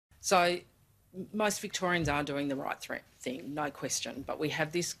So most Victorians are doing the right thing, no question, but we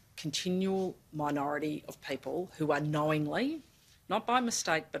have this continual minority of people who are knowingly, not by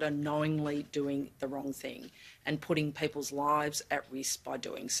mistake, but are knowingly doing the wrong thing and putting people's lives at risk by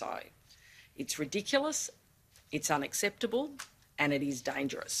doing so. It's ridiculous, it's unacceptable, and it is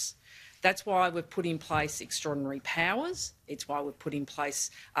dangerous. That's why we've put in place extraordinary powers. It's why we've put in place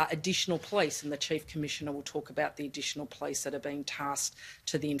additional police, and the Chief Commissioner will talk about the additional police that are being tasked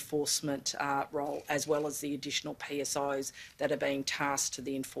to the enforcement role, as well as the additional PSOs that are being tasked to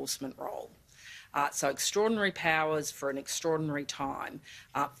the enforcement role. So extraordinary powers for an extraordinary time,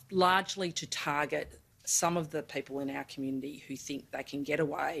 largely to target some of the people in our community who think they can get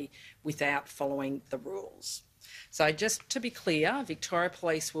away without following the rules. So just to be clear, Victoria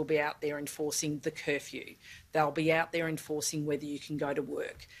Police will be out there enforcing the curfew. They'll be out there enforcing whether you can go to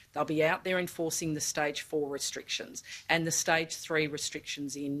work. They'll be out there enforcing the Stage 4 restrictions and the Stage 3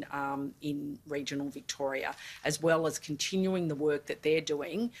 restrictions in regional Victoria, as well as continuing the work that they're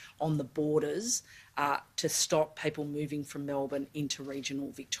doing on the borders to stop people moving from Melbourne into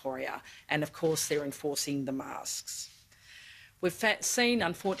regional Victoria. And of course, they're enforcing the masks. We've seen,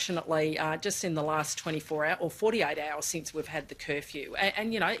 unfortunately, just in the last 24 hours or 48 hours since we've had the curfew,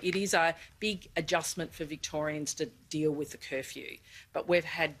 and you know, it is a big adjustment for Victorians to deal with the curfew, but we've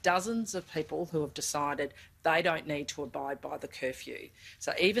had dozens of people who have decided they don't need to abide by the curfew.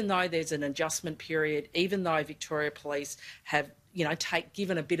 So even though there's an adjustment period, even though Victoria Police have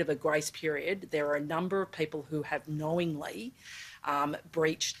given a bit of a grace period, there are a number of people who have knowingly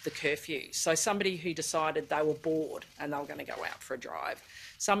breached the curfew. So somebody who decided they were bored and they were going to go out for a drive.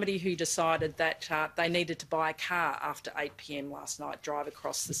 Somebody who decided that they needed to buy a car after 8 p.m. last night, drive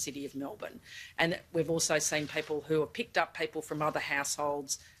across the city of Melbourne. And we've also seen people who have picked up people from other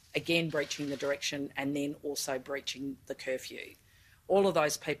households, again breaching the direction and then also breaching the curfew. All of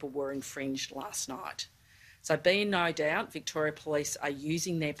those people were infringed last night. So be in no doubt, Victoria Police are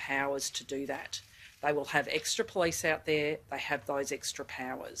using their powers to do that. They will have extra police out there. They have those extra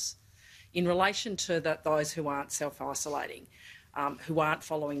powers. In relation to those who aren't self-isolating, who aren't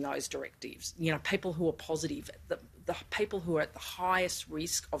following those directives, people who are positive, the people who are at the highest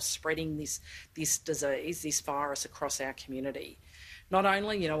risk of spreading this disease, this virus across our community. Not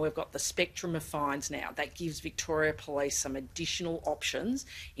only, we've got the spectrum of fines now, that gives Victoria Police some additional options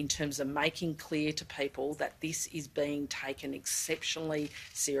in terms of making clear to people that this is being taken exceptionally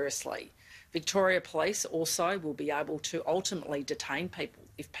seriously. Victoria Police also will be able to ultimately detain people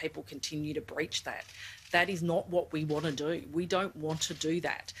if people continue to breach that. That is not what we want to do. We don't want to do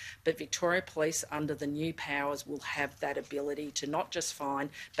that. But Victoria Police, under the new powers, will have that ability to not just fine,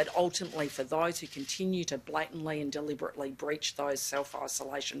 but ultimately for those who continue to blatantly and deliberately breach those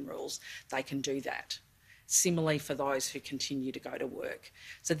self-isolation rules, they can do that. Similarly for those who continue to go to work.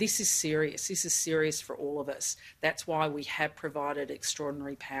 So this is serious. This is serious for all of us. That's why we have provided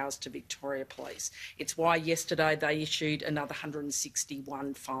extraordinary powers to Victoria Police. It's why yesterday they issued another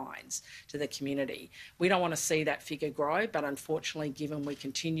 161 fines to the community. We don't want to see that figure grow, but unfortunately, given we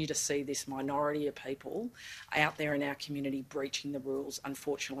continue to see this minority of people out there in our community breaching the rules,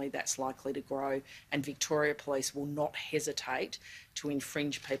 unfortunately that's likely to grow, and Victoria Police will not hesitate to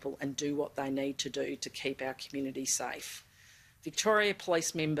infringe people and do what they need to do to keep our community safe. Victoria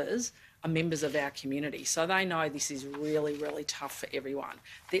Police members are members of our community, so they know this is really, really tough for everyone.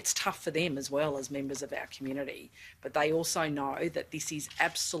 It's tough for them as well as members of our community, but they also know that this is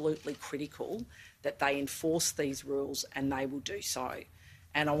absolutely critical that they enforce these rules, and they will do so.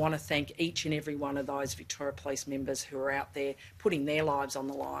 And I want to thank each and every one of those Victoria Police members who are out there putting their lives on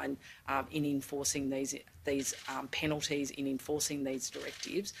the line in enforcing these penalties, in enforcing these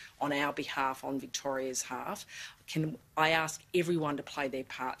directives on our behalf, on Victoria's behalf. I ask everyone to play their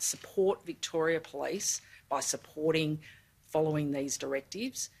part. Support Victoria Police by following these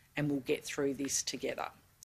directives, and we'll get through this together.